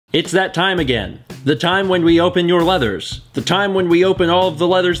It's that time again. The time when we open your leathers. The time when we open all of the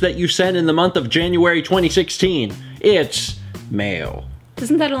leathers that you sent in the month of January 2016. It's mail.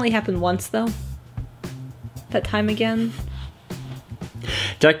 Doesn't that only happen once, though? That time again?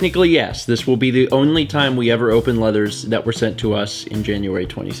 Technically, yes. This will be the only time we ever open letters that were sent to us in January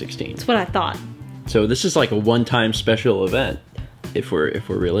 2016. That's what I thought. So this is like a one-time special event, if we're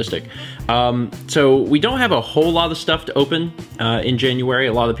realistic. So we don't have a whole lot of stuff to open in January.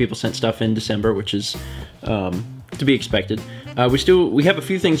 A lot of people sent stuff in December, which is to be expected. We have a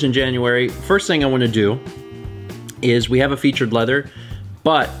few things in January. First thing I want to do is we have a featured leather,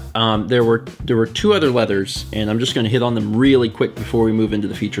 but there were two other leathers, and I'm just going to hit on them really quick before we move into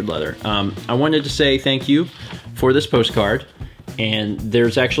the featured leather. I wanted to say thank you for this postcard, and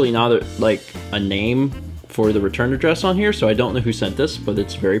there's actually not a name for the return address on here, so I don't know who sent this, but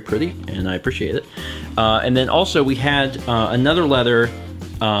it's very pretty, and I appreciate it. And then also we had another letter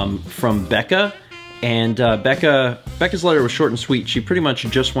from Becca, and Becca's letter was short and sweet. She pretty much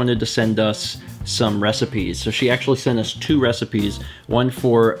just wanted to send us some recipes. So she actually sent us two recipes, one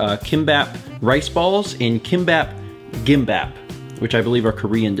for kimbap rice balls and kimbap gimbap, which I believe are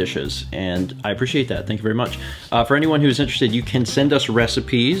Korean dishes, and I appreciate that. Thank you very much. For anyone who's interested, you can send us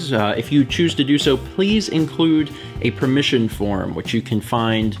recipes. If you choose to do so, please include a permission form, which you can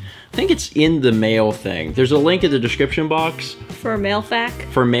find, I think it's in the mail thing. There's a link in the description box. For mail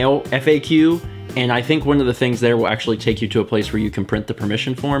FAQ? For mail FAQ, and I think one of the things there will actually take you to a place where you can print the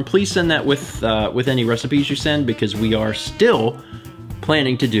permission form. Please send that with any recipes you send, because we are still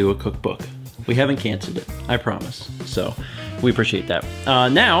planning to do a cookbook. We haven't canceled it, I promise. So we appreciate that.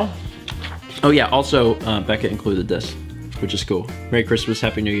 Now, oh yeah, also Becca included this, which is cool. Merry Christmas,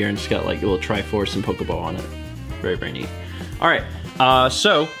 Happy New Year, and it's got like a little Triforce and Pokeball on it. Very, very neat. All right,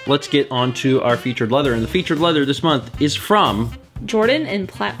 so let's get on to our featured leather. And the featured leather this month is from Jordan in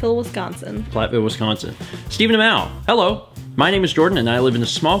Platteville, Wisconsin. Platteville, Wisconsin. StephenMail. Hello. My name is Jordan, and I live in a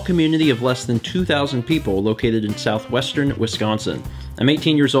small community of less than 2,000 people located in southwestern Wisconsin. I'm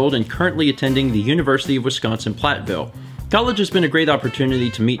 18 years old and currently attending the University of Wisconsin-Platteville. College has been a great opportunity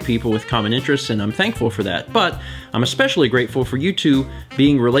to meet people with common interests, and I'm thankful for that, but I'm especially grateful for you two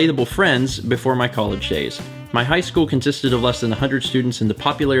being relatable friends before my college days. My high school consisted of less than 100 students, and the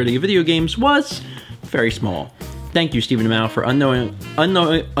popularity of video games was very small. Thank you, StephenMail, for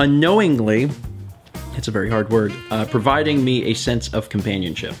unknowingly, it's a very hard word, providing me a sense of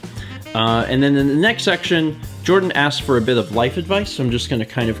companionship. And then in the next section, Jordan asked for a bit of life advice, so I'm just going to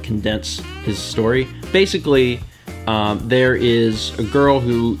kind of condense his story. Basically, there is a girl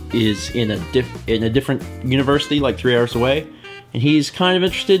who is in a different university, like 3 hours away, and he's kind of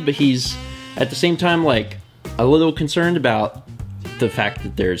interested, but he's at the same time like a little concerned about the fact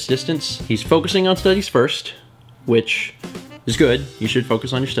that there's distance. He's focusing on studies first, which is good. You should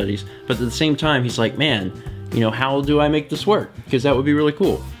focus on your studies, but at the same time, he's like, man, you know, how do I make this work? Because that would be really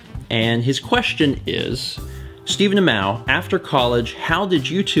cool. And his question is, StephenMail, after college, how did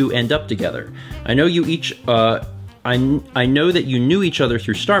you two end up together? I know you each, I know that you knew each other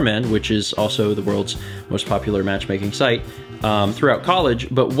through Starman, which is also the world's most popular matchmaking site, throughout college,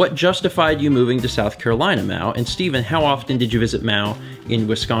 but what justified you moving to South Carolina, Mal? And Stephen, how often did you visit Mal in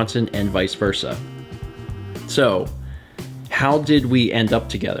Wisconsin and vice versa? So, how did we end up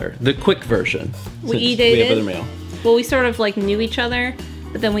together? The quick version. We e-dated. We have other mail. Well, we sort of like knew each other,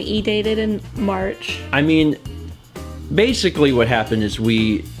 but then we e-dated in March. I mean, basically what happened is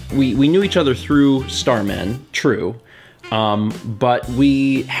we knew each other through Starmen, true, but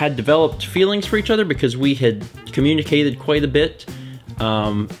we had developed feelings for each other because we had communicated quite a bit,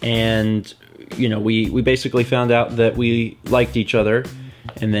 and you know, we basically found out that we liked each other,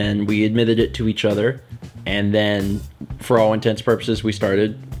 and then we admitted it to each other, and then for all intents and purposes we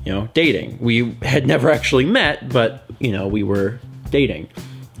started, you know, dating. We had never actually met, but you know, we were dating,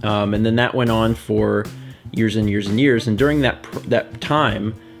 and then that went on for years and years and years, and during that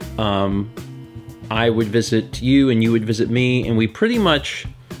time, I would visit you and you would visit me, and we pretty much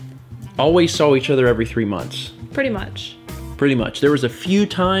always saw each other every 3 months. Pretty much. Pretty much. There was a few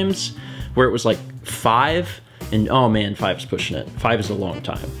times where it was like 5, and oh man, 5 is pushing it. 5 is a long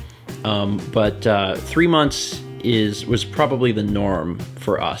time. But 3 months was probably the norm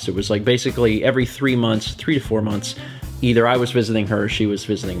for us. It was like basically every 3 months, 3 to 4 months, either I was visiting her or she was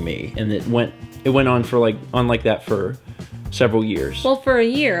visiting me, and it went on for like that for several years. Well, for a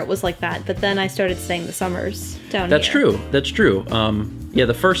year it was like that, but then I started staying the summers down here. That's true. Yeah,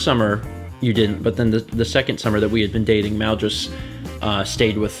 the first summer you didn't, but then the second summer that we had been dating, Mal just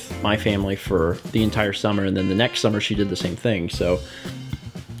stayed with my family for the entire summer, and then the next summer she did the same thing. So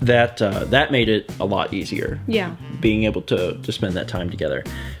that made it a lot easier. Yeah. Being able to spend that time together.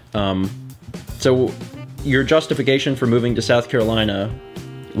 So your justification for moving to South Carolina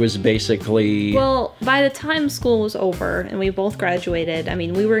was basically... Well, by the time school was over and we both graduated, I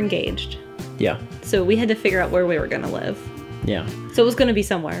mean, we were engaged. Yeah. So we had to figure out where we were going to live. Yeah. So it was going to be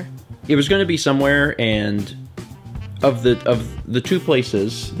somewhere. It was going to be somewhere, and of the two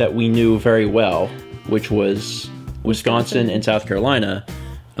places that we knew very well, which was Wisconsin and South Carolina,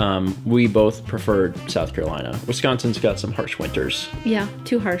 we both preferred South Carolina. Wisconsin's got some harsh winters. Yeah,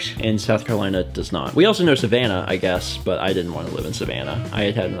 too harsh. And South Carolina does not. We also know Savannah, I guess, but I didn't want to live in Savannah. I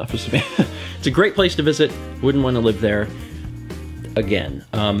had enough of Savannah. It's a great place to visit. Wouldn't want to live there again.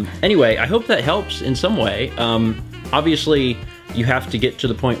 Anyway, I hope that helps in some way. Obviously, you have to get to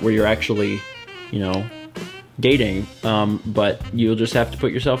the point where you're actually, you know, dating, but you'll just have to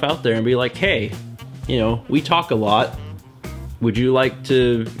put yourself out there and be like, hey, you know, we talk a lot. Would you like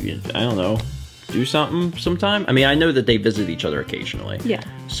to, I don't know, do something sometime? I mean, I know that they visit each other occasionally. Yeah.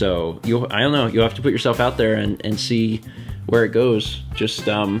 So, I don't know, you'll have to put yourself out there and see where it goes. Just,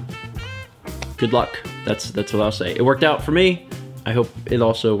 good luck. That's what I'll say. It worked out for me. I hope it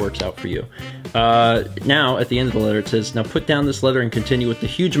also works out for you. Now, at the end of the letter, it says, now put down this letter and continue with the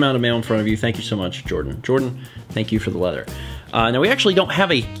huge amount of mail in front of you. Thank you so much, Jordan. Jordan, thank you for the letter. Now, we actually don't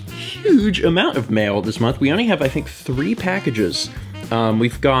have a huge amount of mail this month. We only have, I think, 3 packages.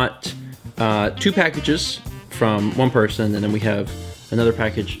 We've got 2 packages from one person, and then we have another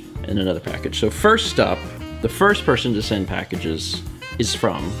package and another package. So first up, the first person to send packages is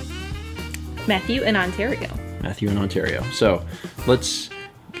from... Matthew in Ontario. Matthew in Ontario. So let's...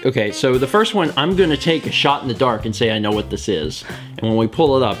 Okay, so the first one, I'm going to take a shot in the dark and say I know what this is. And when we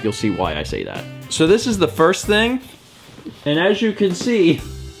pull it up, you'll see why I say that. So this is the first thing. And as you can see,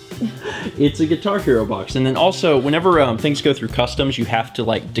 it's a Guitar Hero box. And then also, whenever things go through customs, you have to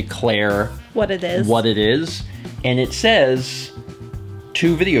like declare what it is. What it is. And it says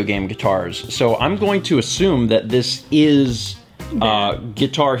 2 video game guitars. So I'm going to assume that this is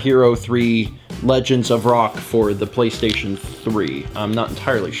Guitar Hero 3 Legends of Rock for the PlayStation 3. I'm not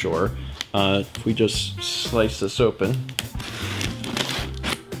entirely sure. If we just slice this open.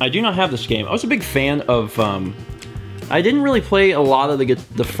 I do not have this game. I was a big fan of... I didn't really play a lot of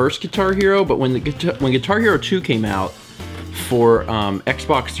the first Guitar Hero, but when Guitar Hero 2 came out for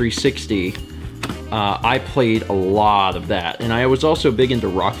Xbox 360, I played a lot of that. And I was also big into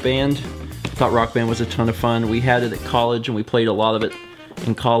Rock Band. I thought Rock Band was a ton of fun. We had it at college, and we played a lot of it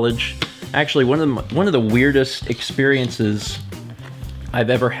in college. Actually, one of the weirdest experiences I've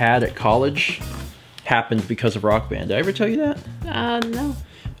ever had at college happened because of Rock Band. Did I ever tell you that?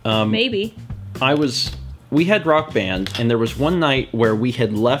 No. Maybe. We had Rock Band, and there was one night where we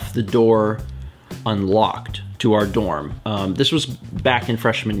had left the door unlocked to our dorm. This was back in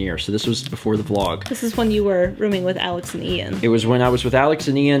freshman year, so this was before the vlog. This is when you were rooming with Alex and Ian. It was when I was with Alex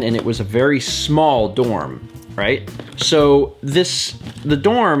and Ian, and it was a very small dorm, right? So the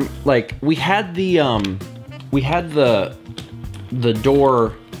dorm, like, we had the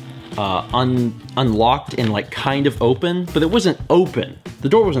door unlocked and like kind of open, but it wasn't open. The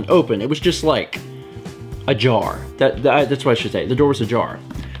door wasn't open. It was just like ajar. That's what I should say. The door was ajar.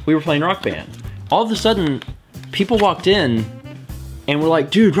 We were playing Rock Band. All of a sudden, people walked in and were like,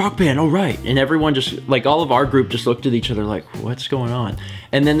 dude, Rock Band, all right. And everyone just, like, all of our group just looked at each other like, what's going on?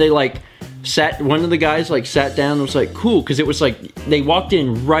 And then they, like, one of the guys, like, sat down and was like, cool, because it was like, they walked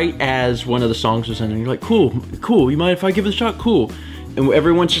in right as one of the songs was ending. You're like, cool, you mind if I give it a shot? Cool. And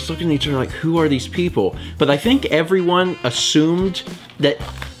everyone's just looking at each other like, who are these people? But I think everyone assumed that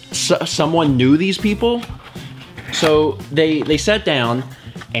someone knew these people. So they sat down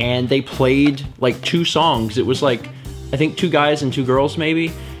and they played like 2 songs. It was like, I think 2 guys and 2 girls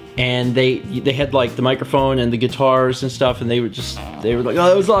maybe. And they had like the microphone and the guitars and stuff, and they were like, oh,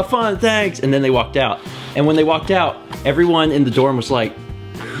 that was a lot of fun, thanks. And then they walked out. And when they walked out, everyone in the dorm was like,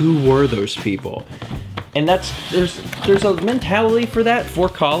 who were those people? And there's a mentality for that for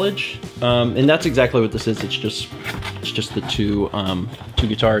college, and that's exactly what this is. It's just the two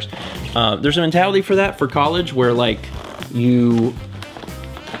guitars. There's a mentality for that for college where like a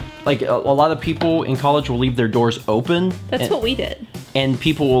lot of people in college will leave their doors open. That's what we did. And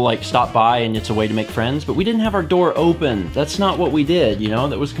people will like stop by, and it's a way to make friends. But we didn't have our door open. That's not what we did. You know,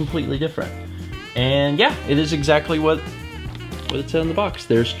 that was completely different. And yeah, it is exactly what it said in the box.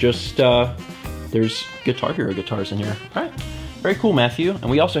 There's just there's Guitar Hero guitars in here. All right, very cool, Matthew. And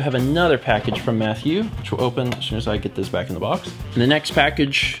we also have another package from Matthew, which will open as soon as I get this back in the box. And the next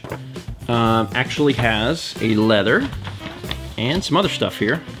package actually has a letter and some other stuff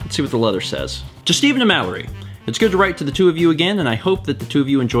here. Let's see what the letter says. To Stephen and Mallory, It's good to write to the two of you again, and I hope that the two of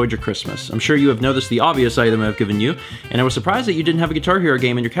you enjoyed your Christmas. I'm sure you have noticed the obvious item I've given you, and I was surprised that you didn't have a Guitar Hero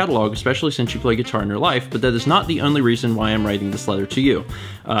game in your catalog, especially since you play guitar in your life, but that is not the only reason why I'm writing this letter to you.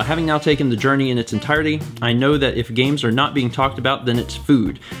 Having now taken the journey in its entirety, I know that if games are not being talked about, then it's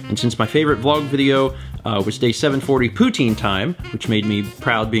food. And since my favorite vlog video was day 740 poutine time, which made me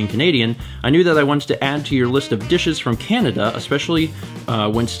proud being Canadian, I knew that I wanted to add to your list of dishes from Canada, especially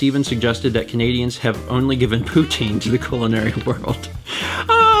when Stephen suggested that Canadians have only given poutine to the culinary world.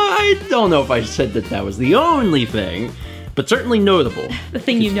 I don't know if I said that that was the only thing, but certainly notable. The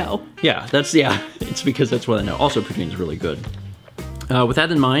thing you know. Yeah, it's because that's what I know. Also, poutine's really good. With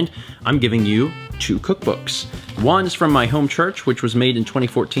that in mind, I'm giving you 2 cookbooks. One is from my home church, which was made in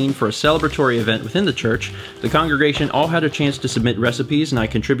 2014 for a celebratory event within the church. The congregation all had a chance to submit recipes, and I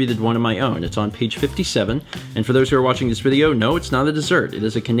contributed one of my own. It's on page 57, and for those who are watching this video, no, it's not a dessert. It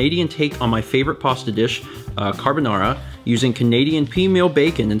is a Canadian take on my favorite pasta dish, carbonara, using Canadian pea meal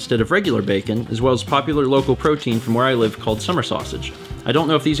bacon instead of regular bacon, as well as popular local protein from where I live called summer sausage. I don't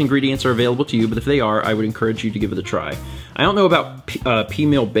know if these ingredients are available to you, but if they are, I would encourage you to give it a try. I don't know about pea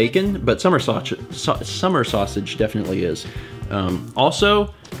meal bacon, but summer sausage definitely is.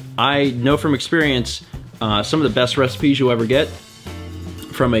 Also, I know from experience some of the best recipes you'll ever get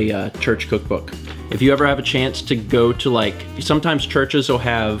from a church cookbook. If you ever have a chance to go to, sometimes churches will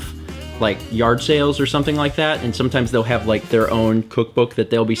have yard sales or something like that, and sometimes they'll have their own cookbook that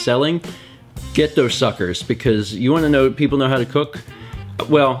they'll be selling. Get those suckers, because you want to know people know how to cook.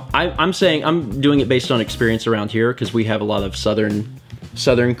 Well, I'm saying I'm doing it based on experience around here, because we have a lot of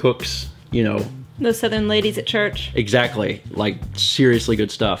southern cooks, you know. Those southern ladies at church. Exactly. Seriously good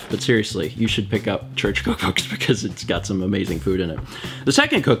stuff. But seriously, you should pick up church cookbooks because it's got some amazing food in it. The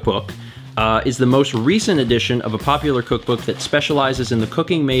second cookbook is the most recent edition of a popular cookbook that specializes in the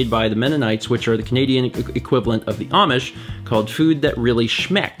cooking made by the Mennonites, which are the Canadian equivalent of the Amish, called Food That Really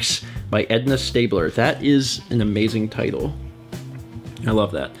Schmecks by Edna Stabler. That is an amazing title. I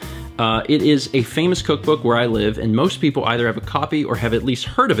love that. It is a famous cookbook where I live, and most people either have a copy or have at least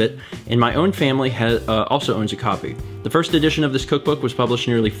heard of it, and my own family also owns a copy. The first edition of this cookbook was published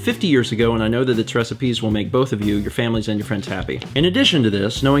nearly 50 years ago, and I know that its recipes will make both of you, your families, and your friends happy. In addition to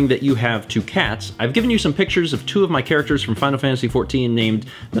this, knowing that you have 2 cats, I've given you some pictures of 2 of my characters from Final Fantasy XIV named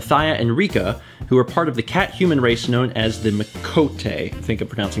Mathia and Rika, who are part of the cat-human race known as the Makote. I think I'm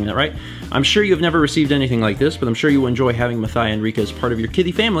pronouncing that right. I'm sure you've never received anything like this, but I'm sure you will enjoy having Mathia and Rika as part of your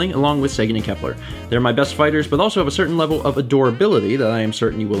kitty family, along with Sagan and Kepler. They're my best fighters, but also have a certain level of adorability that I am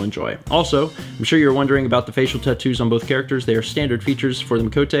certain you will enjoy. Also, I'm sure you're wondering about the facial tattoos on both characters. They are standard features for the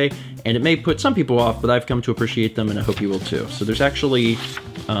Makote, and it may put some people off, but I've come to appreciate them, and I hope you will too. So there's actually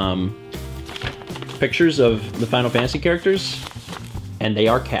pictures of the Final Fantasy characters, and they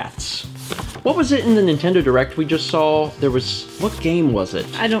are cats. What was it in the Nintendo Direct we just saw? There was... what game was it?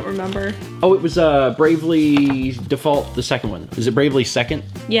 I don't remember. Oh, it was Bravely Default, the second one. Is it Bravely Second?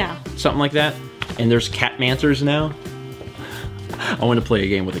 Yeah. Something like that? And there's Catmancers now? I want to play a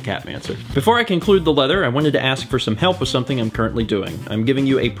game with a Catmancer. Before I conclude the letter, I wanted to ask for some help with something I'm currently doing. I'm giving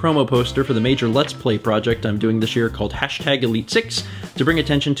you a promo poster for the major Let's Play project I'm doing this year called #Elite6. To bring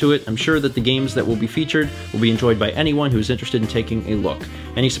attention to it, I'm sure that the games that will be featured will be enjoyed by anyone who is interested in taking a look.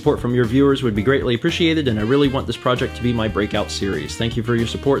 Any support from your viewers would be greatly appreciated, and I really want this project to be my breakout series. Thank you for your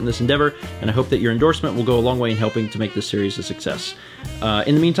support in this endeavor, and I hope that your endorsement will go a long way in helping to make this series a success.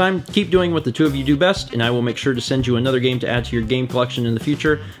 In the meantime, keep doing what the two of you do best, and I will make sure to send you another game to add to your game collection in the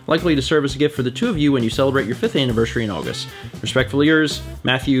future, likely to serve as a gift for the two of you when you celebrate your 5th anniversary in August. Respectfully yours,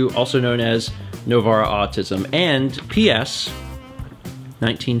 Matthew, also known as Novara Autism. And P.S.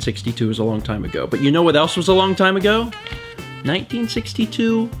 1962 is a long time ago. But you know what else was a long time ago?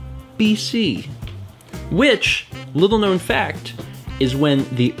 1962 BC. Which, little known fact, is when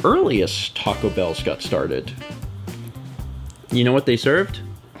the earliest Taco Bells got started. You know what they served?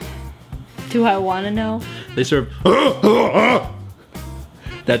 Do I want to know? They served...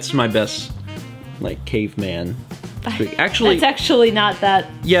 That's my best, like, caveman. Actually, that's actually not that.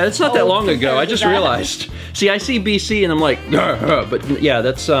 Yeah, it's not that long ago. I just realized. See, I see BC and I'm like, but yeah,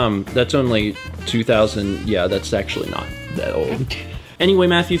 that's only 2000. Yeah, that's actually not that old. Anyway,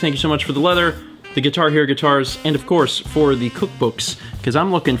 Matthew, thank you so much for the letter, the Guitar Hero guitars, and of course for the cookbooks, because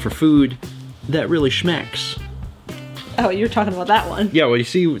I'm looking for food that really schmecks. Oh, you're talking about that one. Yeah, well, you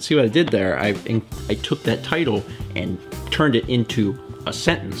see what I did there? I took that title and turned it into a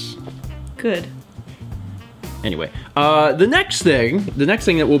sentence. Good. Anyway, the next thing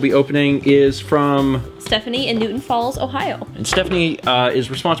that we'll be opening is from Stephanie in Newton Falls, Ohio. And Stephanie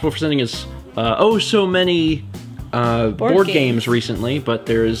is responsible for sending us oh so many Board games recently, but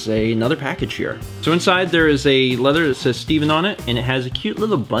there's another package here. So inside there is a leather that says Stephen on it, and it has a cute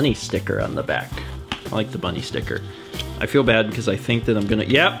little bunny sticker on the back. I like the bunny sticker. I feel bad because I think that I'm gonna,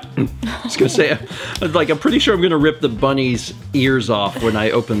 yep. I was gonna say, like, I'm pretty sure I'm gonna rip the bunny's ears off when I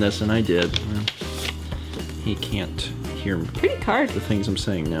open this, and I did. He can't hear Pretty card. the things I'm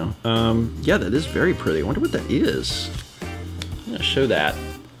saying now. Yeah, that is very pretty. I wonder what that is. I'm gonna show that.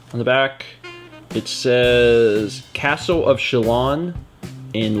 On the back, it says Castle of Chillon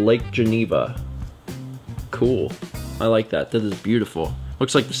in Lake Geneva. Cool. I like that. That is beautiful.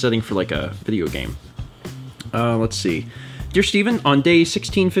 Looks like the setting for like a video game. Let's see. Dear Stephen, on day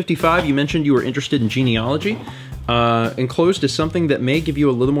 1655, you mentioned you were interested in genealogy. Enclosed is something that may give you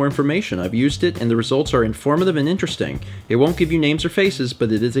a little more information. I've used it, and the results are informative and interesting. It won't give you names or faces,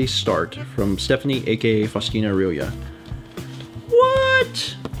 but it is a start. From Stephanie, aka Faustina Aurelia.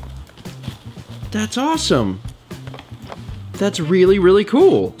 What? That's awesome. That's really, really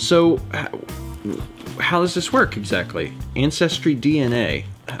cool. So, how does this work exactly? Ancestry DNA.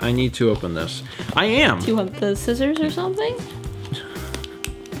 I need to open this. I am. Do you want the scissors or something?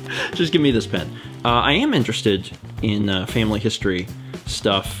 Just give me this pen. I am interested in family history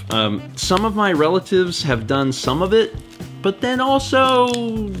stuff. Some of my relatives have done some of it, but then also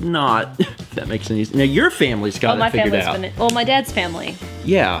not. If that makes any sense. Now your family's got it figured out. Well, my dad's family.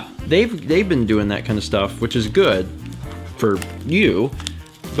 Yeah, they've been doing that kind of stuff, which is good for you.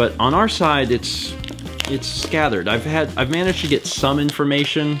 But on our side, it's scattered. I've managed to get some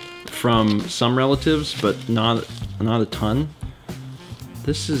information from some relatives, but not a ton.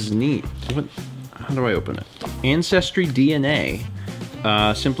 This is neat. How do I open it? Ancestry DNA.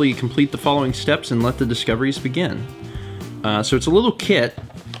 Simply complete the following steps and let the discoveries begin. So it's a little kit,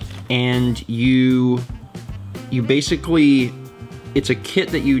 and you basically, it's a kit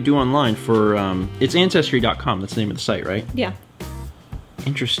that you do online for, it's Ancestry.com, that's the name of the site, right? Yeah.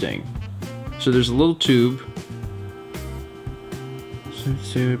 Interesting. So there's a little tube.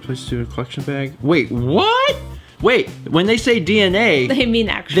 So place to a collection bag. Wait, what? Wait, when they say DNA, they mean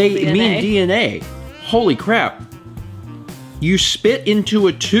actual they DNA. mean DNA. Holy crap. You spit into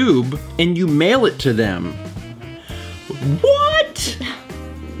a tube and you mail it to them. What?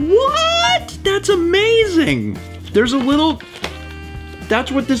 What? That's amazing. There's a little,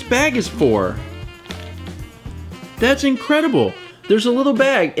 that's what this bag is for. That's incredible. There's a little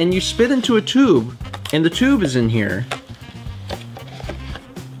bag and you spit into a tube and the tube is in here.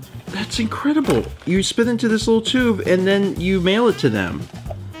 That's incredible. You spit into this little tube and then you mail it to them.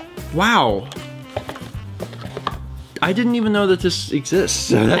 Wow. I didn't even know that this exists.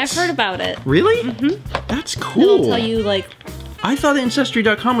 So I've heard about it. Really? Mm-hmm. That's cool. It'll tell you, like... I thought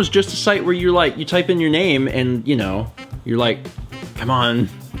Ancestry.com was just a site where you're like, you type in your name and, you know, you're like, come on,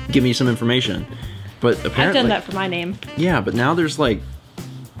 give me some information. But apparently... I've done that for my name. Yeah, but now there's like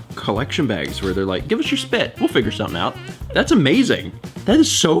collection bags where they're like, give us your spit, we'll figure something out. That's amazing. That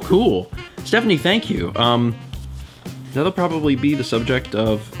is so cool. Stephanie, thank you. That'll probably be the subject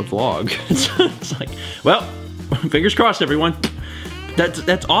of a vlog. It's like, well, fingers crossed, everyone.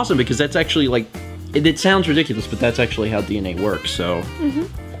 That's awesome because that's actually like, it sounds ridiculous, but that's actually how DNA works. So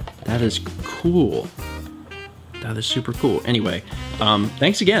that is cool. That is super cool. Anyway,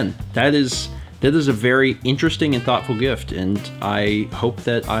 thanks again. That is a very interesting and thoughtful gift, and I hope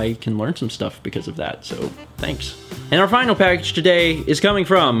that I can learn some stuff because of that. So thanks. And our final package today is coming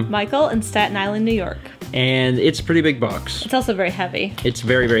from Michael in Staten Island, New York. And it's a pretty big box. It's also very heavy. It's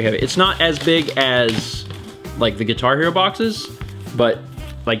very, very heavy. It's not as big as like the Guitar Hero boxes, but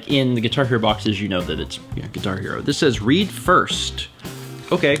like in the Guitar Hero boxes, you know that it's Guitar Hero. This says read first.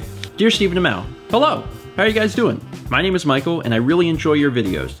 Okay. Dear StephenMail, hello. How are you guys doing? My name is Michael, and I really enjoy your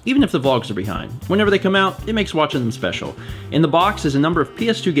videos, even if the vlogs are behind. Whenever they come out, it makes watching them special. In the box is a number of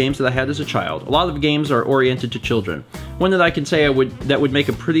PS2 games that I had as a child. A lot of the games are oriented to children. One that I can say that would make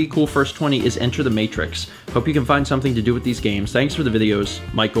a pretty cool first 20 is Enter the Matrix. Hope you can find something to do with these games. Thanks for the videos,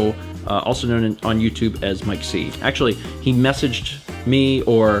 Michael, also known on YouTube as Mike C. Actually, he messaged me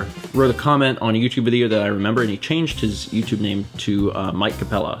or wrote a comment on a YouTube video that I remember, and he changed his YouTube name to Mike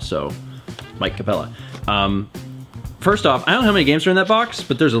Capella, so Mike Capella. First off, I don't know how many games are in that box,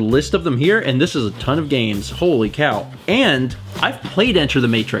 but there's a list of them here, and this is a ton of games. Holy cow. And I've played Enter the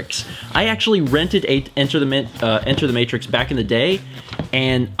Matrix. I actually rented Enter the Matrix back in the day,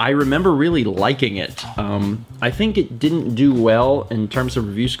 and I remember really liking it. I think it didn't do well in terms of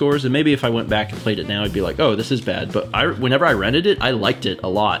review scores, and maybe if I went back and played it now, I'd be like, oh, this is bad. But whenever I rented it, I liked it a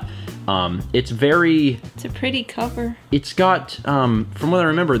lot. It's a pretty cover. It's got, from what I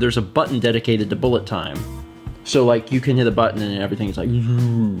remember, there's a button dedicated to bullet time. So, like, you can hit a button and everything's like...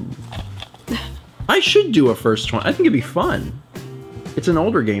 I should do a first 20. I think it'd be fun. It's an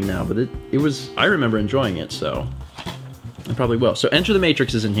older game now, but it was, I remember enjoying it, so I probably will. So Enter the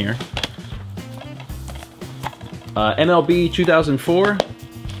Matrix is in here. MLB 2004.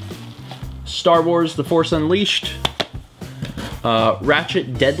 Star Wars The Force Unleashed.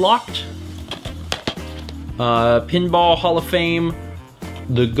 Ratchet Deadlocked. Pinball Hall of Fame.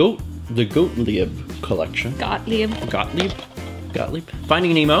 The Gottlieb Collection. Gottlieb.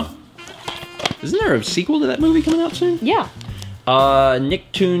 Finding Nemo. Isn't there a sequel to that movie coming out soon? Yeah.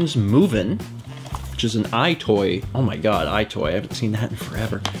 Nicktoons Movin', which is an iToy. Oh my god, iToy. I haven't seen that in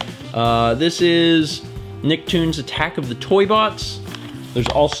forever. This is Nicktoons Attack of the Toy Bots. There's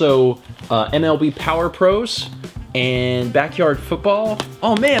also MLB Power Pros and Backyard Football.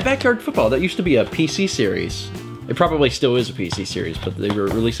 Oh man, Backyard Football. That used to be a PC series. It probably still is a PC series, but they were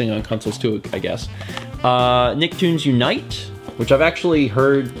releasing on consoles too, I guess. Nicktoons Unite, which I've actually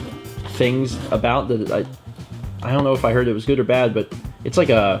heard things about that I don't know if I heard it was good or bad, but it's like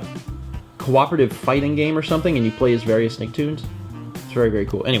a cooperative fighting game or something, and you play as various Nicktoons. It's very, very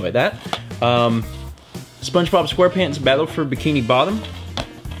cool. Anyway, that. SpongeBob SquarePants Battle for Bikini Bottom.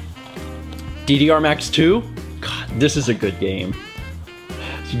 DDR Max 2. God, this is a good game.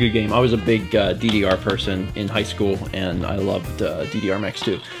 It's a good game. I was a big DDR person in high school, and I loved DDR Max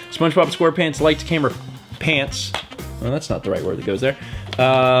 2. SpongeBob SquarePants Lights, Camera, Pants. Well, that's not the right word that goes there.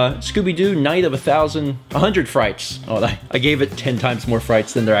 Scooby-Doo Night of 100 Frights. Oh, I gave it 10 times more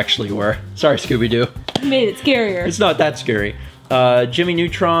frights than there actually were. Sorry, Scooby-Doo. You made it scarier. It's not that scary. Jimmy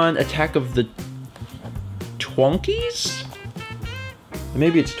Neutron Attack of the Twonkies?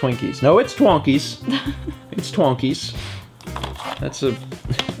 Maybe it's Twinkies. No, it's Twonkies. It's Twonkies. That's a...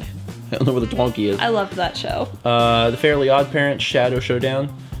 I don't know what a Twonkie is. I loved that show. The Fairly Odd Parents Shadow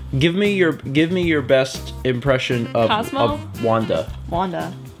Showdown. Give me your best impression of Wanda.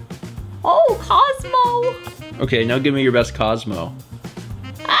 Wanda. Oh, Cosmo. Okay, now give me your best Cosmo.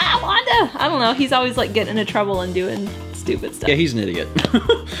 Ah, Wanda. I don't know. He's always like getting into trouble and doing stupid stuff. Yeah, he's an idiot.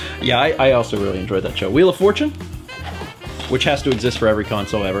 Yeah, I also really enjoyed that show. Wheel of Fortune, which has to exist for every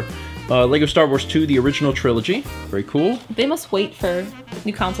console ever. Lego Star Wars 2, the original trilogy. Very cool. They must wait for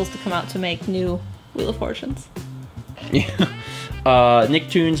new consoles to come out to make new Wheel of Fortunes. Yeah.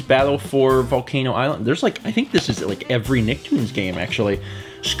 Nicktoons Battle for Volcano Island. There's like, I think this is like every Nicktoons game actually.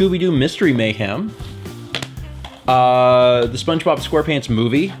 Scooby-Doo Mystery Mayhem. The SpongeBob SquarePants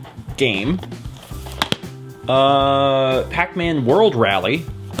movie game. Pac-Man World Rally.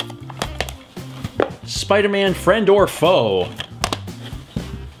 Spider-Man Friend or Foe.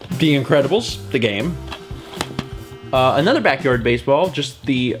 The Incredibles, the game. Another Backyard Baseball, just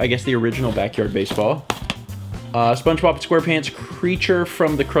I guess the original Backyard Baseball. SpongeBob SquarePants Creature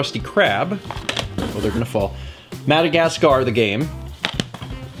from the Krusty Krab. Oh, they're gonna fall. Madagascar, the game.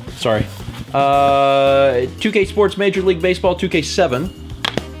 Sorry. 2K Sports Major League Baseball 2K7.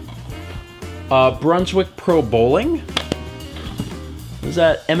 Brunswick Pro Bowling. Is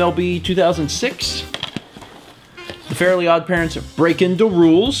that MLB 2006? The Fairly Odd Parents Breakin' the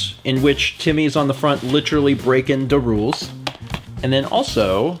Rules, in which Timmy is on the front literally breaking the rules. And then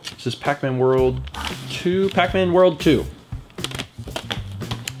also, this is Pac-Man World 2. Pac-Man World 2.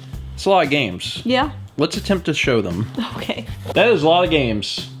 It's a lot of games. Yeah. Let's attempt to show them. Okay. That is a lot of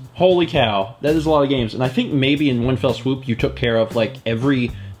games. Holy cow. That is a lot of games. And I think maybe in one fell swoop you took care of like every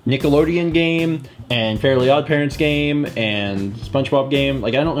Nickelodeon game and Fairly Odd Parents game and SpongeBob game.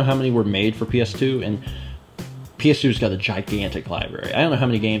 Like I don't know how many were made for PS2, and PS2's got a gigantic library. I don't know how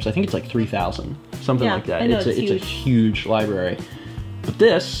many games. I think it's like 3,000. Something like that. I know, it's a huge library. But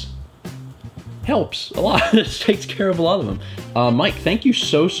this helps a lot. It takes care of a lot of them. Mike, thank you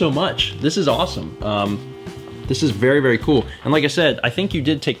so much. This is awesome. This is very, very cool. And like I said, I think you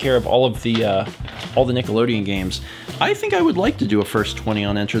did take care of all the Nickelodeon games. I think I would like to do a first 20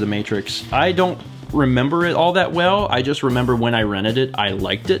 on Enter the Matrix. I don't remember it all that well. I just remember when I rented it, I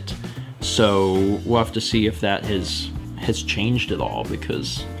liked it. So we'll have to see if that has changed at all,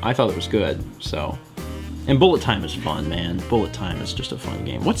 because I thought it was good. So, and Bullet Time is fun, man. Bullet Time is just a fun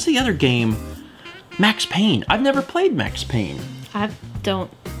game. What's the other game? Max Payne. I've never played Max Payne. I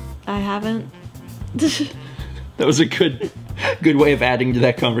haven't. That was a good way of adding to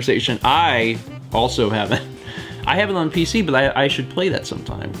that conversation. I also haven't. I have it on PC, but I should play that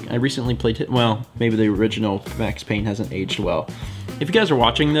sometime. I recently played it. Well, maybe the original Max Payne hasn't aged well. If you guys are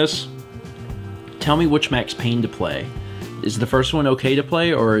watching this, tell me which Max Payne to play. Is the first one okay to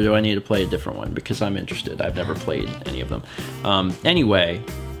play, or do I need to play a different one? Because I'm interested. I've never played any of them. Anyway,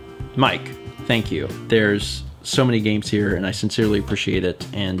 Mike, thank you. There's so many games here, and I sincerely appreciate it.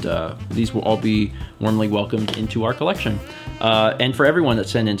 And these will all be warmly welcomed into our collection. And for everyone that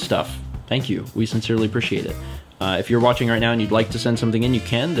sent in stuff, Thank you. We sincerely appreciate it. If you're watching right now and you'd like to send something in, you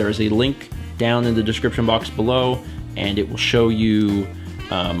can. There is a link down in the description box below, and it will show you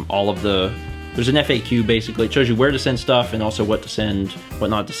all of the... There's an FAQ, basically. It shows you where to send stuff and also what to send, what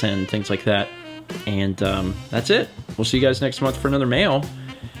not to send, things like that. And that's it. We'll see you guys next month for another mail.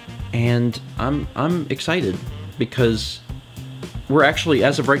 And I'm excited because we're actually,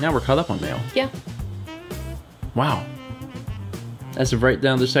 as of right now, we're caught up on mail. Yeah. Wow. As of right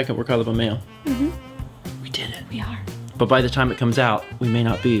down this second, we're caught up on mail. Mm-hmm. We did it. We are. But by the time it comes out, we may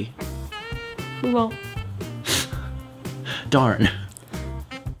not be. We won't. Darn.